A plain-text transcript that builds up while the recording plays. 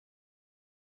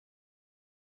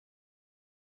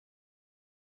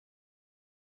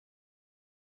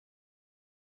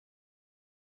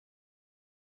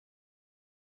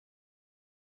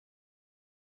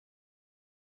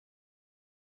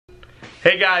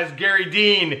Hey guys, Garry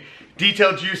Dean,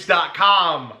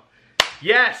 DetailJuice.com.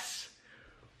 Yes,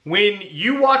 when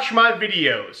you watch my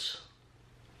videos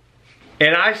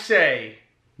and I say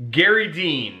Garry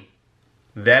Dean,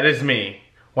 that is me.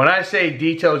 When I say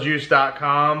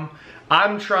DetailJuice.com,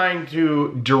 I'm trying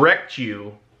to direct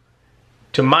you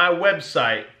to my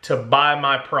website to buy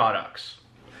my products.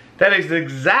 That is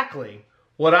exactly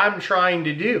what I'm trying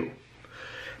to do.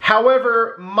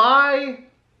 However, my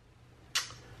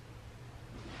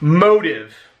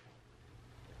motive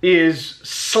is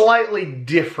slightly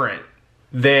different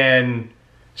than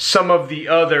some of the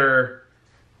other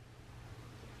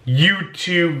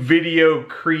YouTube video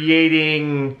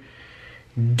creating,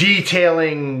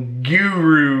 detailing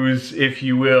gurus, if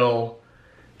you will,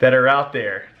 that are out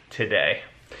there today.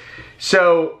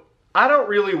 So I don't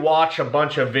really watch a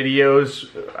bunch of videos.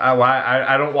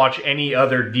 I don't watch any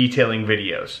other detailing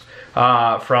videos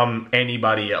from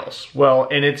anybody else. Well,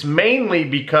 and it's mainly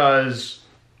because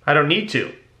I don't need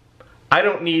to. I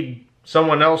don't need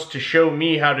someone else to show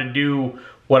me how to do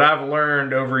what I've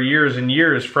learned over years and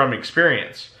years from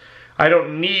experience. I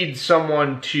don't need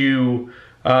someone to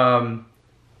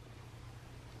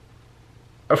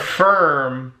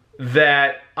affirm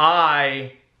that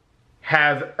I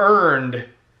have earned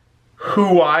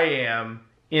who I am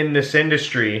in this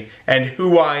industry and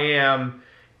who I am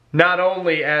not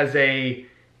only as a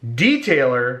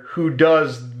detailer who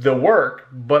does the work,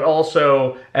 but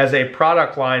also as a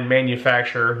product line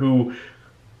manufacturer who,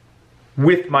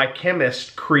 with my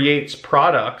chemist, creates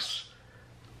products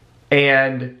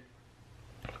and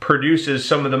produces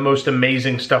some of the most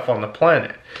amazing stuff on the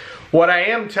planet. What I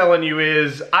am telling you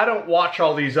is I don't watch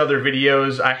all these other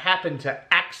videos. I happen to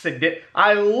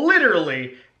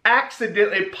literally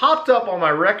accidentally popped up on my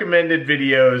recommended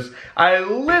videos. I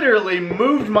literally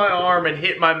moved my arm and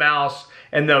hit my mouse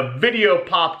and the video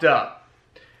popped up.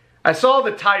 I saw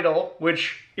the title,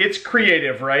 which it's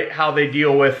creative, right? How they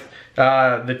deal with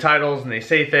the titles and they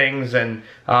say things and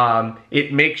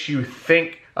it makes you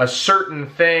think a certain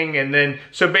thing, and then,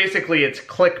 so basically it's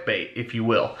clickbait, if you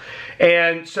will.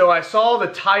 And so I saw the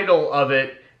title of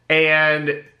it,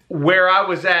 and where I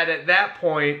was at that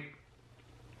point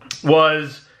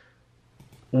was,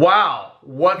 wow,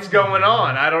 what's going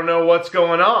on? I don't know what's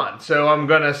going on. So I'm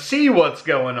gonna see what's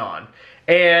going on.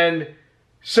 And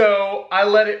so I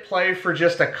let it play for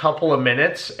just a couple of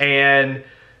minutes, and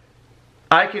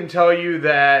I can tell you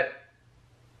that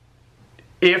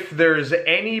if there's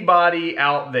anybody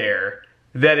out there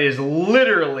that is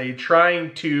literally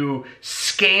trying to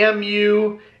scam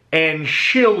you and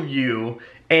shill you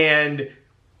and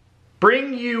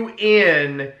bring you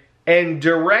in and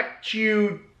direct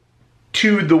you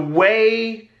to the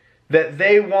way that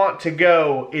they want to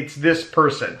go, it's this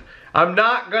person. I'm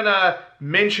not gonna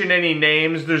mention any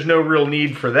names. There's no real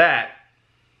need for that.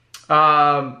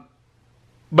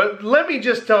 But let me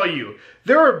just tell you,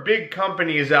 there are big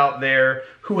companies out there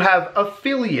who have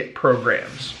affiliate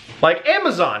programs. Like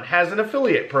Amazon has an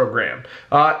affiliate program.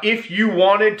 If you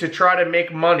wanted to try to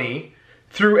make money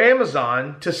through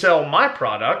Amazon to sell my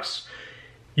products,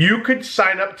 you could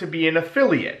sign up to be an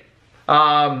affiliate.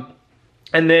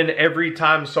 And then every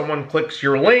time someone clicks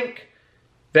your link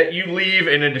that you leave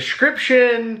in a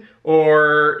description,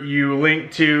 or you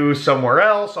link to somewhere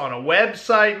else on a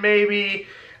website maybe,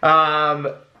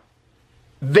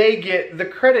 they get the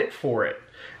credit for it.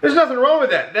 There's nothing wrong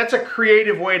with that. That's a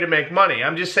creative way to make money.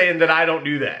 I'm just saying that I don't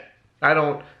do that. I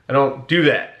don't do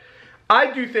that.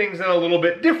 I do things in a little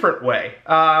bit different way.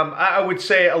 I would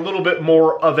say a little bit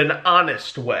more of an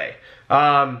honest way.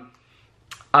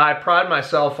 I pride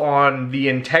myself on the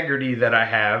integrity that I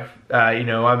have. You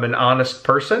know, I'm an honest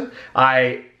person.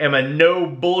 I am a no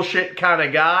bullshit kind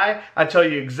of guy. I tell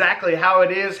you exactly how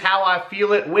it is, how I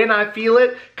feel it, when I feel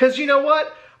it. Because you know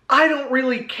what? I don't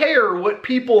really care what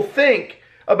people think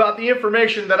about the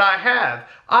information that I have.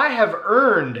 I have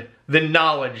earned the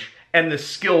knowledge and the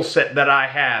skill set that I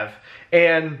have.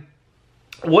 And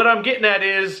what I'm getting at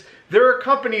is there are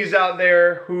companies out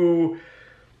there who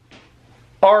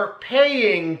are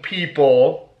paying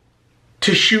people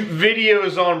to shoot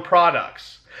videos on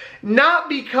products. Not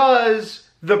because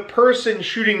the person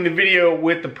shooting the video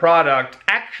with the product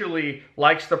actually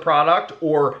likes the product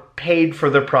or paid for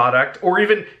the product or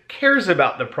even cares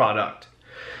about the product.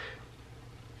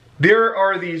 There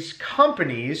are these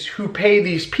companies who pay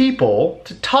these people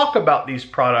to talk about these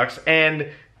products and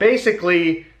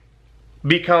basically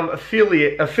become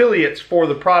affiliates for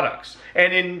the products.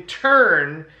 And in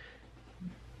turn,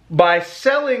 by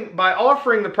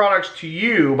offering the products to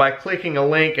you, by clicking a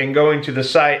link and going to the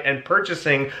site and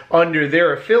purchasing under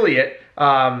their affiliate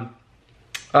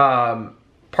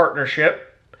partnership,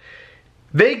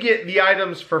 they get the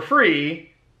items for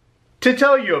free to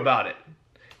tell you about it.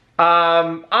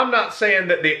 I'm not saying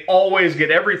that they always get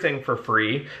everything for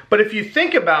free, but if you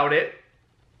think about it,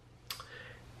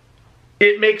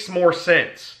 it makes more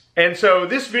sense. And so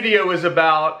this video is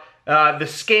about the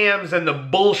scams and the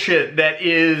bullshit that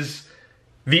is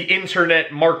the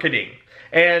internet marketing.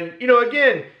 And, you know,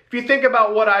 again, if you think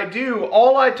about what I do,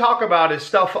 all I talk about is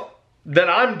stuff that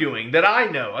I'm doing, that I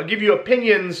know. I give you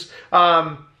opinions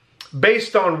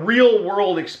based on real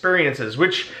world experiences,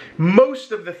 which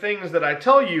most of the things that I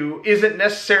tell you isn't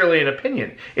necessarily an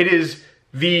opinion. It is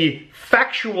the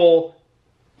factual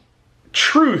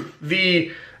truth,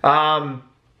 the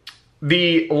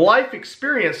life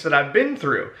experience that I've been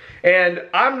through. And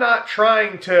I'm not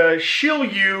trying to shill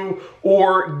you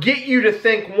or get you to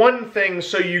think one thing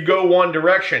so you go one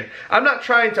direction. I'm not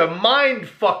trying to mind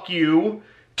fuck you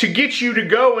to get you to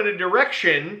go in a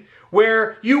direction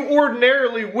where you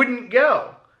ordinarily wouldn't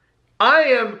go. I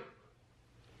am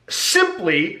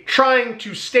simply trying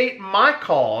to state my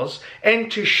cause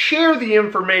and to share the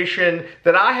information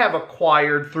that I have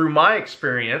acquired through my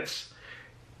experience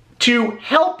to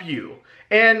help you.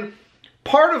 And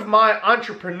part of my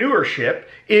entrepreneurship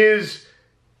is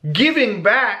giving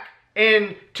back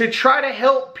and to try to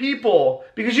help people,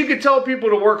 because you can tell people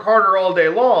to work harder all day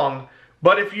long,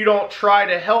 but if you don't try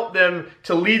to help them,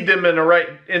 to lead them in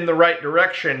the right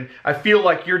direction, I feel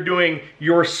like you're doing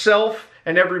yourself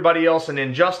and everybody else an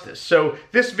injustice. So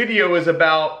this video is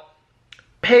about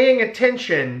paying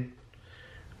attention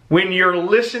when you're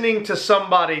listening to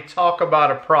somebody talk about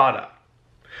a product,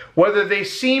 whether they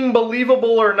seem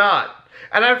believable or not.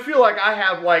 And I feel like I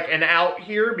have like an out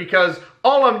here because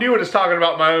all I'm doing is talking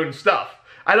about my own stuff.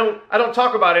 I don't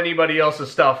talk about anybody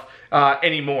else's stuff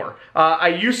anymore. I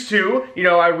used to, you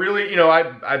know,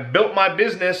 I built my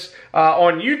business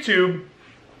on YouTube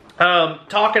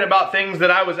talking about things that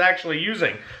I was actually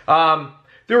using.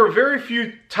 There were very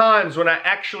few times when I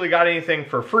actually got anything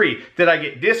for free. Did I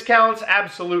get discounts?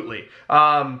 Absolutely.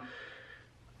 I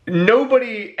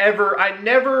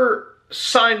never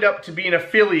signed up to be an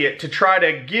affiliate to try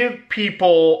to give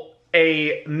people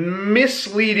a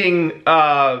misleading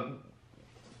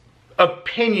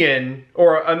opinion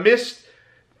or I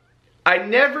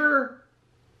never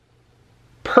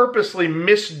purposely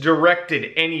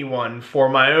misdirected anyone for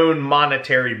my own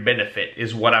monetary benefit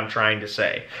is what I'm trying to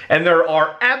say. And there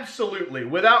are absolutely,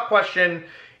 without question,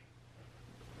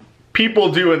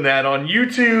 people doing that on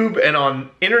YouTube and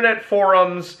on internet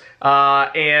forums,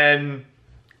 and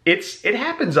it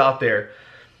happens out there.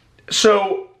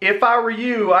 So if I were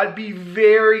you, I'd be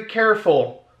very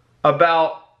careful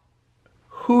about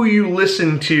who you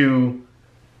listen to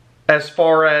as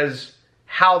far as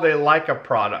how they like a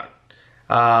product.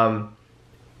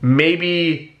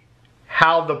 Maybe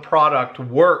how the product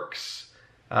works,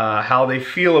 how they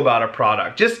feel about a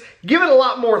product. Just give it a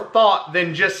lot more thought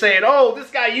than just saying, oh,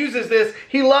 this guy uses this,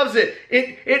 he loves it.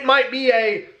 It might be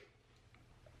a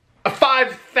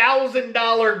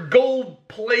 $5,000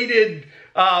 gold-plated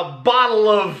bottle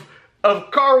of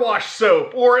car wash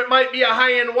soap, or it might be a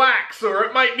high-end wax, or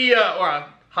it might be or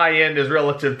high-end is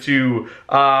relative to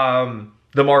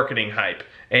the marketing hype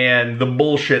and the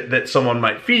bullshit that someone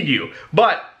might feed you.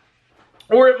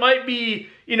 Or it might be,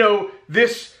 you know,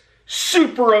 this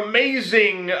super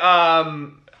amazing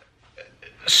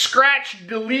scratch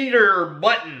deleter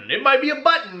button. It might be a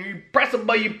button. You press a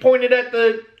button, you point it at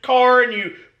the car, and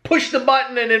you push the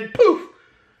button, and then poof,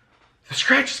 the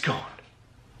scratch is gone.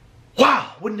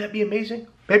 Wow, wouldn't that be amazing?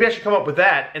 Maybe I should come up with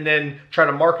that and then try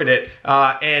to market it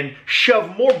and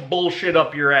shove more bullshit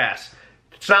up your ass.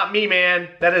 It's not me, man.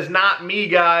 That is not me,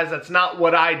 guys. That's not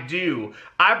what I do.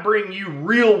 I bring you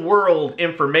real world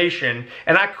information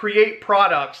and I create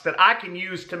products that I can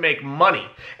use to make money.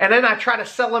 And then I try to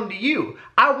sell them to you.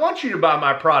 I want you to buy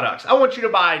my products. I want you to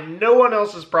buy no one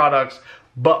else's products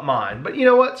but mine. But you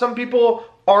know what? Some people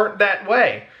aren't that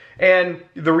way. And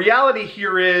the reality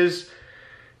here is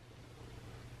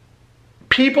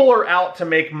people are out to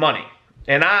make money.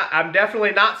 And I'm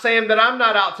definitely not saying that I'm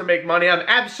not out to make money. I'm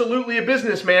absolutely a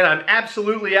businessman. I'm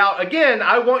absolutely out. Again,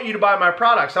 I want you to buy my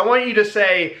products. I want you to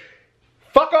say,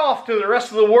 fuck off to the rest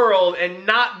of the world and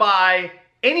not buy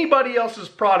anybody else's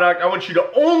product. I want you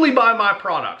to only buy my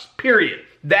products, period.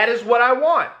 That is what I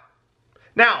want.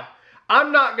 Now,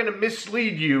 I'm not going to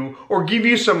mislead you or give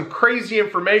you some crazy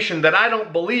information that I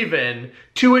don't believe in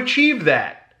to achieve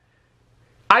that.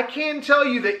 I can tell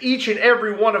you that each and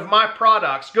every one of my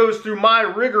products goes through my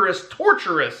rigorous,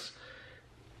 torturous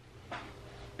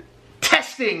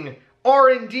testing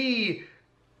R&D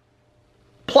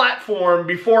platform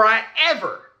before I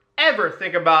ever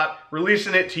think about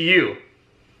releasing it to you.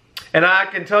 And I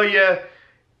can tell you,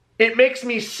 it makes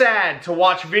me sad to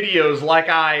watch videos like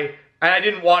I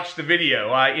didn't watch the video.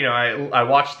 I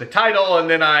watched the title and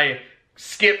then I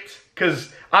skipped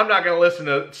because I'm not going to listen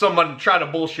to someone try to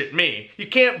bullshit me. You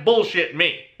can't bullshit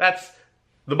me. That's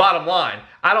the bottom line.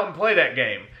 I don't play that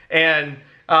game. And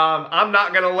I'm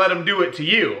not going to let them do it to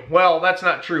you. Well, that's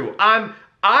not true. I'm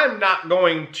not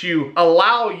going to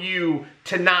allow you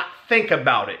to not think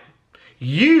about it.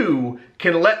 You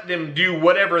can let them do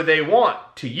whatever they want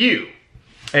to you.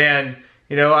 And,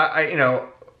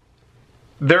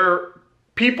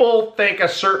 people think a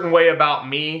certain way about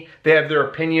me. They have their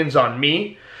opinions on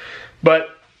me. But,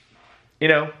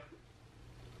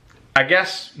 I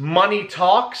guess money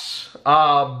talks,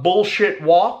 bullshit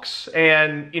walks,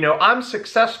 and, I'm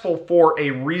successful for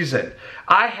a reason.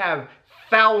 I have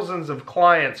thousands of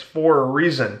clients for a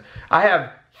reason. I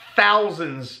have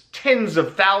thousands, tens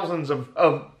of thousands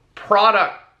of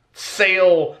product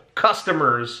sale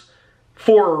customers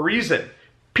for a reason.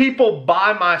 People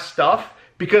buy my stuff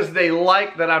because they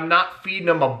like that I'm not feeding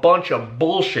them a bunch of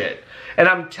bullshit. And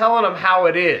I'm telling them how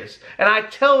it is. And I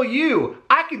can tell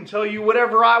you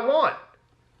whatever I want.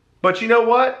 But you know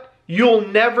what? You'll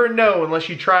never know unless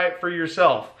you try it for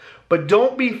yourself. But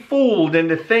don't be fooled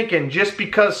into thinking just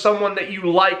because someone that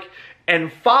you like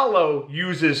and follow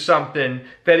uses something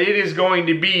that it is going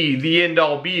to be the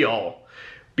end-all be-all.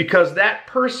 Because that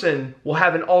person will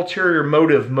have an ulterior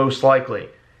motive most likely.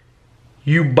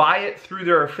 You buy it through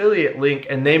their affiliate link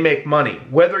and they make money.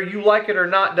 Whether you like it or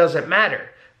not doesn't matter.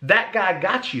 That guy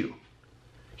got you.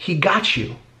 He got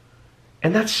you.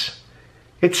 And it's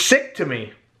sick to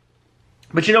me.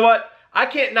 But you know what? I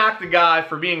can't knock the guy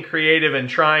for being creative and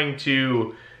trying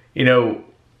to,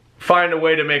 find a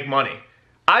way to make money.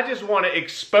 I just want to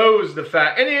expose the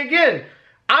fact. And again,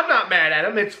 I'm not mad at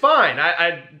him. It's fine.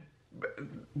 I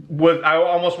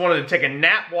almost wanted to take a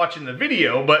nap watching the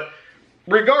video, but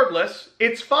regardless,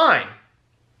 it's fine.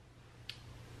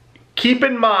 Keep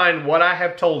in mind what I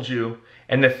have told you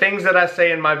and the things that I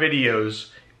say in my videos.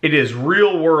 It is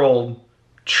real world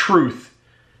truth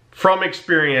from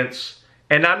experience,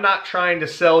 and I'm not trying to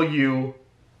sell you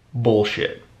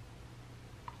bullshit.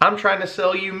 I'm trying to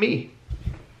sell you me.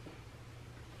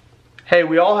 Hey,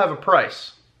 we all have a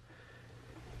price.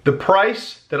 The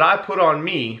price that I put on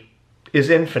me is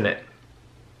infinite.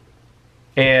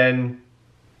 And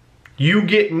you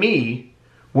get me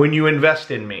when you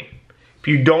invest in me. If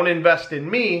you don't invest in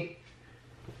me,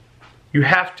 you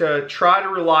have to try to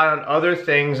rely on other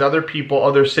things, other people,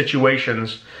 other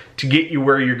situations to get you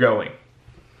where you're going.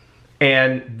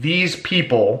 And these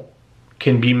people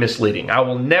can be misleading. I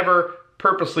will never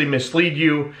purposely mislead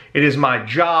you. It is my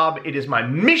job, it is my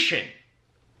mission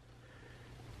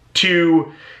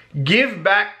to give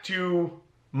back to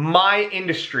my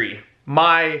industry,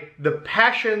 the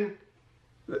passion,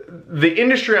 the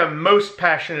industry I'm most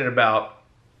passionate about.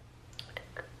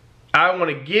 I want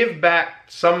to give back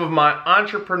some of my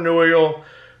entrepreneurial,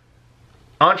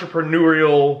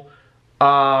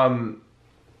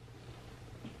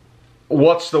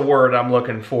 what's the word I'm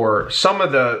looking for? Some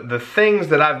of the things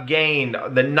that I've gained,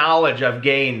 the knowledge I've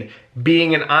gained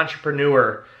being an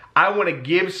entrepreneur. I want to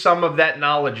give some of that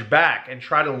knowledge back and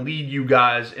try to lead you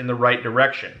guys in the right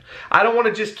direction. I don't want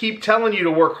to just keep telling you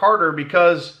to work harder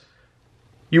because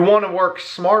you want to work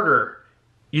smarter.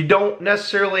 You don't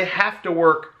necessarily have to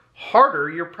work harder.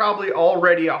 You're probably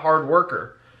already a hard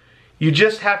worker. You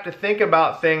just have to think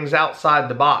about things outside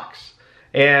the box.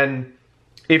 And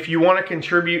if you want to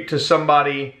contribute to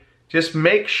somebody, just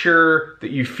make sure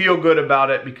that you feel good about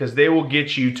it, because they will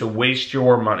get you to waste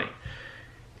your money.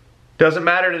 Doesn't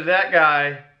matter to that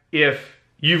guy if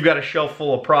you've got a shelf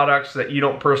full of products that you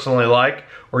don't personally like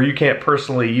or you can't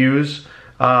personally use.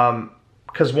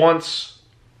 Because once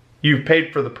you've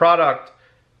paid for the product,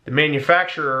 the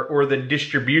manufacturer or the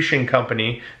distribution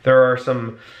company, there are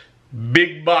some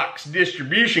big box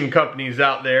distribution companies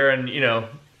out there, and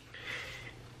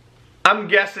I'm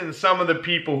guessing some of the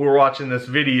people who are watching this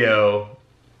video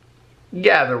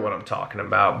gather what I'm talking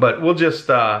about, but we'll just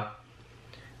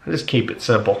keep it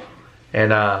simple.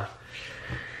 And I'm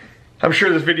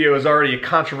sure this video is already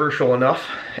controversial enough,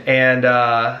 and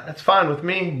that's fine with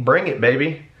me. Bring it,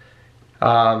 baby.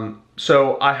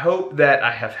 So I hope that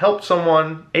I have helped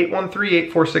someone.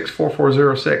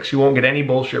 813-846-4406. You won't get any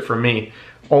bullshit from me.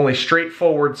 Only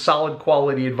straightforward, solid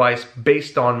quality advice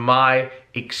based on my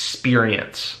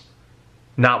experience.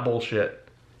 Not bullshit.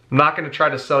 I'm not going to try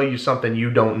to sell you something you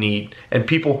don't need. And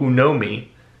people who know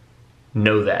me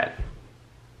know that.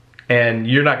 And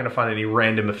you're not going to find any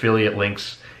random affiliate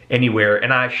links anywhere,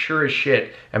 and I sure as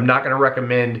shit am not going to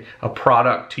recommend a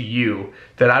product to you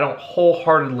that I don't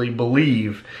wholeheartedly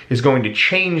believe is going to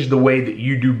change the way that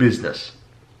you do business.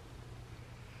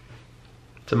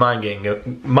 It's a mind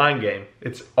game. Mind game.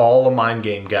 It's all a mind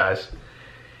game, guys.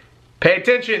 Pay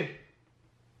attention.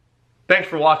 Thanks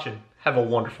for watching. Have a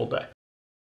wonderful day.